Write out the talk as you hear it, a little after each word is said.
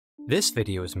This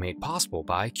video is made possible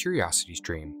by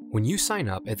CuriosityStream. When you sign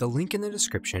up at the link in the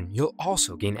description, you'll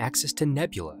also gain access to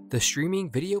Nebula, the streaming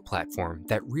video platform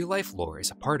that Real Life Lore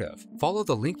is a part of. Follow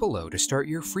the link below to start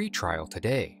your free trial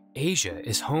today. Asia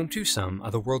is home to some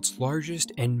of the world's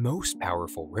largest and most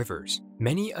powerful rivers.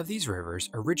 Many of these rivers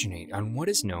originate on what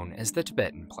is known as the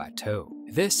Tibetan Plateau.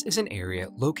 This is an area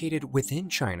located within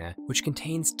China which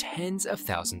contains tens of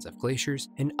thousands of glaciers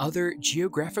and other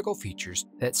geographical features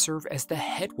that serve as the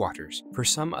headwaters for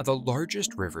some of the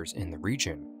largest rivers in the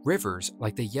region. Rivers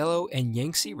like the Yellow and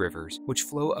Yangtze rivers, which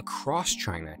flow across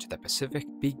China to the Pacific,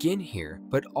 begin here,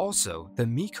 but also the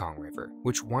Mekong River,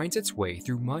 which winds its way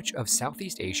through much of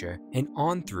Southeast Asia and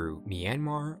on through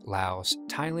Myanmar, Laos,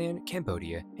 Thailand,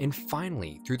 Cambodia, and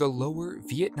finally through the lower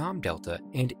Vietnam Delta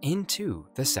and into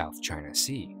the South China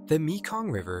Sea. The Mekong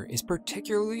River is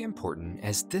particularly important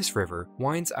as this river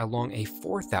winds along a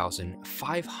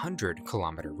 4,500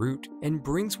 kilometer route and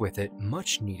brings with it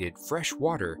much needed fresh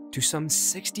water to some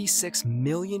 66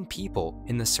 million people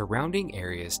in the surrounding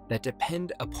areas that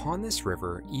depend upon this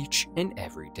river each and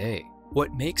every day.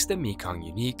 What makes the Mekong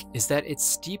unique is that its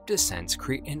steep descents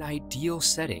create an ideal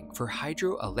setting for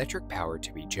hydroelectric power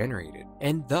to be generated,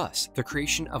 and thus the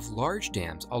creation of large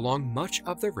dams along much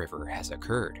of the river has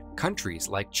occurred. Countries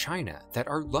like China that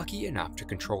are lucky enough to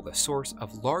control the source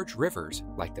of large rivers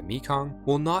like the Mekong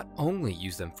will not only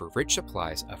use them for rich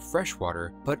supplies of fresh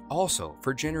water, but also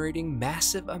for generating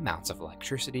massive amounts of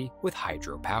electricity with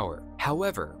hydropower.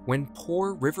 However, when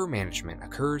poor river management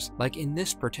occurs, like in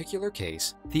this particular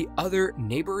case, the other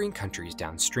neighboring countries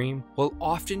downstream will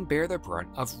often bear the brunt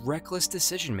of reckless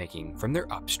decision-making from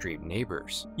their upstream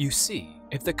neighbors. You see,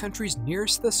 if the countries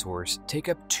nearest the source take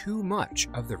up too much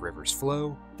of the river's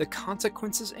flow, the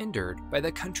consequences endured by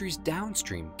the countries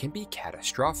downstream can be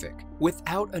catastrophic.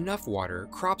 Without enough water,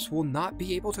 crops will not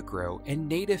be able to grow and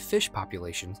native fish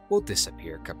populations will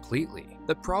disappear completely.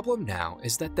 The problem now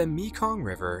is that the Mekong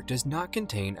River does not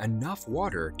contain enough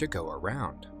water to go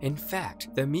around. In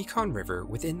fact, the Mekong River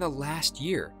within the last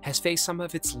year has faced some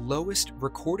of its lowest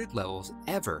recorded levels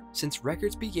ever since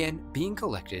records began being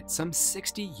collected some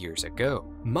 60 years ago.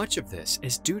 Much of this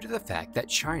is due to the fact that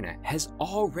China has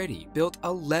already built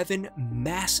 11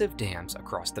 massive dams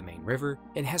across the main river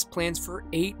and has plans for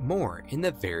 8 more in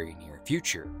the very near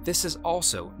future. This is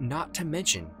also not to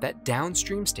mention that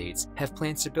downstream states have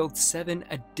plans to build 7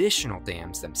 additional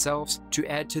dams themselves to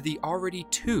add to the already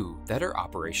 2 that are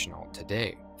operational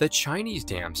today. The Chinese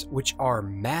dams, which are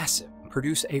massive,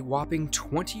 produce a whopping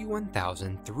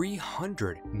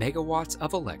 21,300 megawatts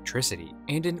of electricity,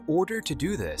 and in order to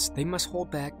do this, they must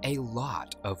hold back a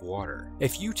lot of water.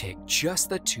 If you take just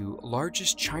the 2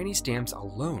 largest Chinese dams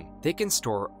alone, they can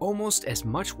store almost as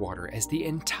much water as the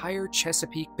entire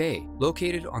Chesapeake Bay,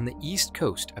 located on the east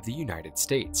coast of the United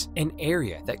States, an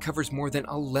area that covers more than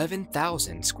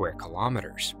 11,000 square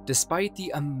kilometers. Despite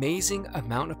the amazing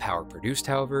amount of power produced,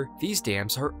 however, these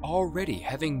dams are already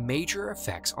having major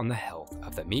effects on the health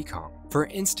of the Mekong. For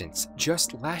instance,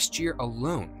 just last year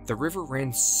alone, the river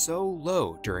ran so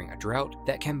low during a drought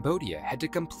that Cambodia had to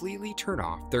completely turn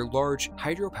off their large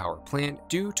hydropower plant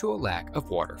due to a lack of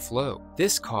water flow.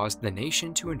 This caused the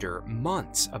nation to endure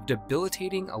months of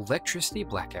debilitating electricity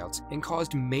blackouts and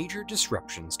caused major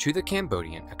disruptions to the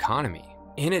Cambodian economy.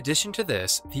 In addition to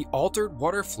this, the altered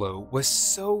water flow was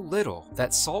so little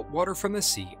that salt water from the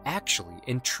sea actually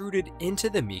intruded into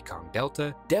the Mekong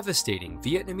Delta, devastating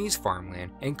Vietnamese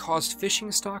farmland and caused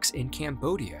fishing stocks in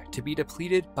Cambodia to be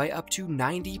depleted by up to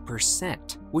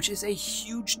 90%, which is a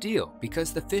huge deal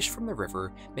because the fish from the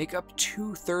river make up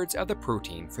 2/3 of the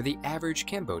protein for the average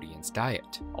Cambodian's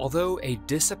diet. Although a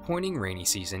disappointing rainy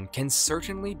season can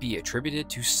certainly be attributed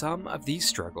to some of these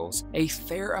struggles, a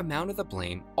fair amount of the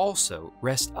blame also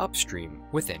rests upstream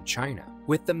within China.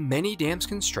 With the many dams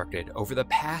constructed over the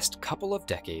past couple of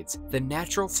decades, the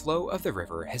natural flow of the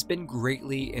river has been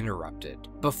greatly interrupted.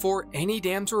 Before any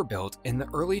dams were built in the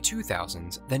early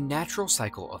 2000s, the natural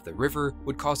cycle of the river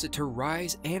would cause it to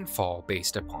rise and fall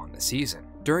based upon the season.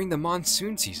 During the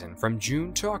monsoon season from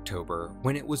June to October,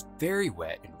 when it was very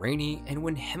wet and rainy and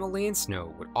when Himalayan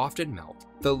snow would often melt,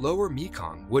 the lower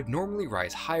Mekong would normally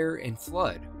rise higher and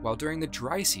flood, while during the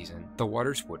dry season, the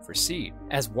waters would recede.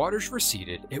 As waters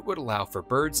receded, it would allow for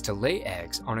birds to lay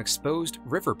eggs on exposed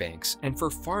riverbanks and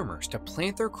for farmers to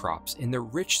plant their crops in the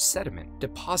rich sediment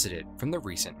deposited from the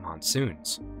recent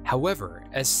monsoons. However,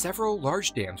 as several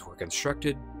large dams were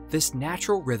constructed, this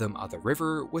natural rhythm of the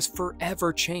river was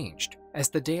forever changed. As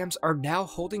the dams are now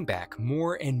holding back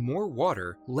more and more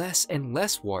water, less and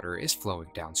less water is flowing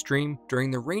downstream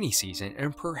during the rainy season,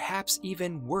 and perhaps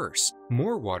even worse,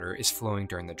 more water is flowing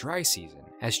during the dry season,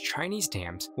 as Chinese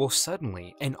dams will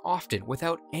suddenly and often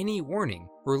without any warning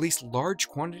release large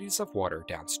quantities of water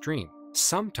downstream,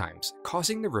 sometimes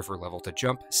causing the river level to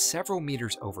jump several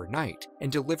meters overnight and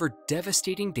deliver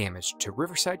devastating damage to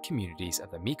riverside communities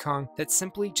of the Mekong that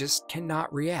simply just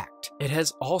cannot react. It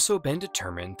has also been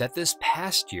determined that this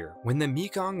past year, when the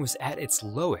Mekong was at its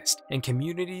lowest and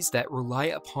communities that rely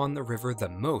upon the river the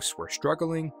most were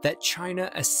struggling, that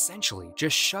China essentially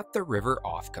just shut the river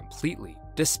off completely,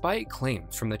 despite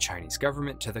claims from the Chinese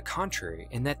government to the contrary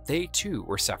in that they too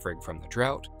were suffering from the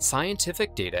drought.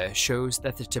 Scientific data shows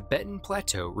that the Tibetan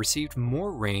Plateau received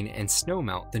more rain and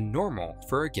snowmelt than normal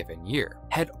for a given year.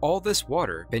 Had all this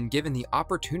water been given the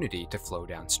opportunity to flow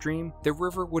downstream, the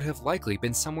river would have likely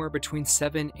been somewhere between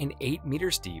 7 and 8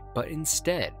 meters deep, but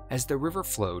instead, as the river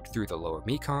flowed through the lower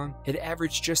Mekong, it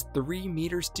averaged just 3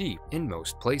 meters deep in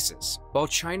most places. While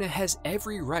China has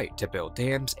every right to build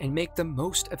dams and make the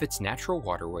most of its natural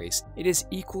waterways, it is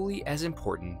equally as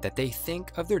important that they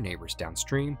think of their neighbors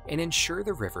downstream and ensure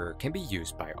the river can be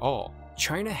used by all.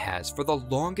 China has, for the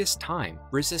longest time,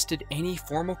 resisted any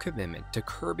formal commitment to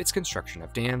curb its construction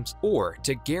of dams or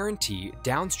to guarantee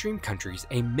downstream countries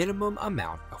a minimum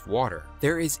amount of water.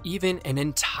 There is even an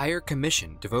entire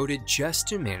commission devoted just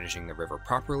to managing the river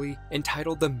properly,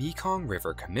 entitled the Mekong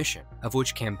River Commission, of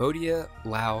which Cambodia,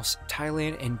 Laos,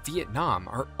 Thailand, and Vietnam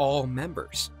are all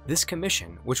members. This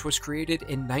commission, which was created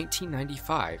in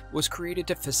 1995, was created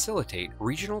to facilitate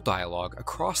regional dialogue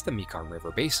across the Mekong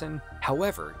River basin.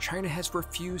 However, China has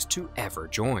refused to ever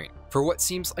join. For what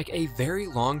seems like a very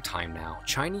long time now,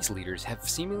 Chinese leaders have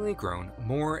seemingly grown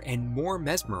more and more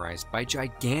mesmerized by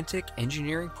gigantic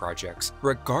engineering projects,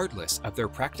 regardless of their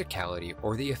practicality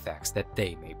or the effects that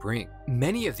they may bring.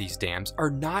 Many of these dams are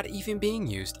not even being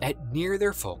used at near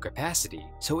their full capacity,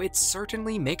 so it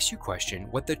certainly makes you question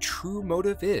what the true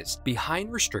motive is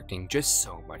behind restricting just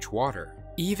so much water.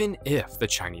 Even if the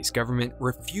Chinese government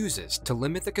refuses to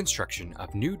limit the construction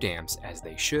of new dams as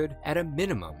they should, at a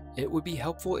minimum, it would be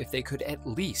helpful if they could at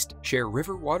least share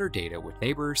river water data with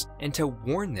neighbors and to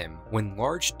warn them when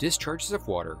large discharges of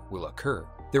water will occur.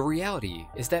 The reality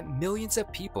is that millions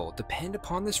of people depend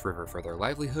upon this river for their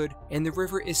livelihood, and the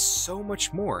river is so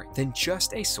much more than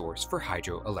just a source for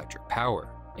hydroelectric power.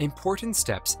 Important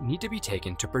steps need to be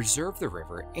taken to preserve the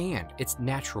river and its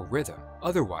natural rhythm.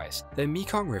 Otherwise, the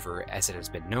Mekong River, as it has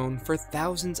been known for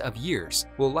thousands of years,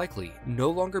 will likely no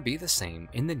longer be the same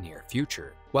in the near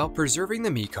future. While preserving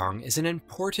the Mekong is an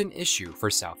important issue for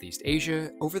Southeast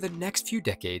Asia, over the next few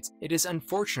decades, it is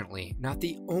unfortunately not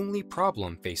the only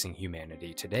problem facing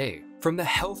humanity today. From the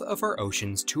health of our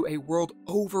oceans to a world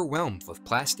overwhelmed with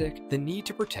plastic, the need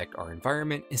to protect our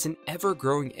environment is an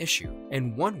ever-growing issue,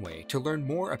 and one way to learn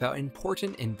more about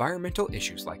important environmental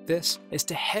issues like this is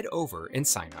to head over and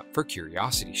sign up for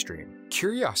CuriosityStream.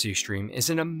 CuriosityStream is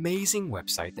an amazing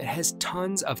website that has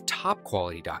tons of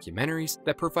top-quality documentaries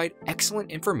that provide excellent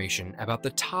information about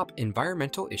the top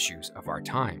environmental issues of our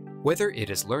time. Whether it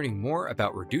is learning more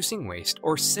about reducing waste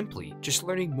or simply just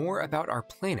learning more about our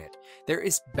planet, there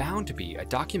is bound to be a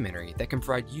documentary that can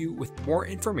provide you with more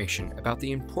information about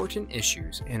the important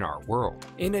issues in our world.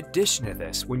 In addition to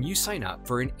this, when you sign up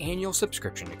for an annual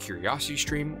subscription to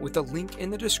CuriosityStream with a link in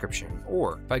the description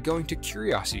or by going to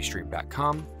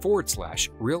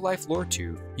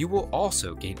curiositystream.com/reallifelore2, you will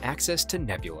also gain access to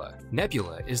Nebula.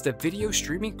 Nebula is the video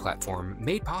streaming platform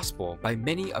made possible by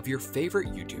many of your favorite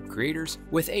YouTube creators,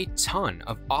 with a ton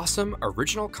of awesome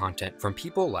original content from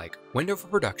people like Wendover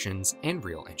Productions and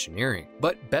Real Engineering.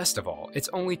 But best of all, it's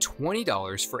only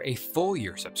 $20 for a full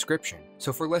year subscription.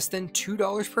 So for less than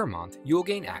 $2 per month, you'll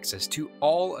gain access to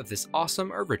all of this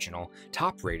awesome original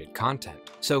top-rated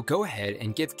content. So go ahead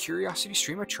and give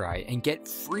CuriosityStream a try and get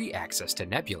free access to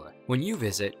Nebula when you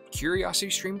visit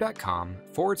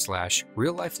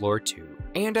curiositystream.com/reallifelore2.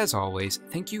 And as always,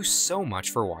 thank you so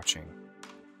much for watching.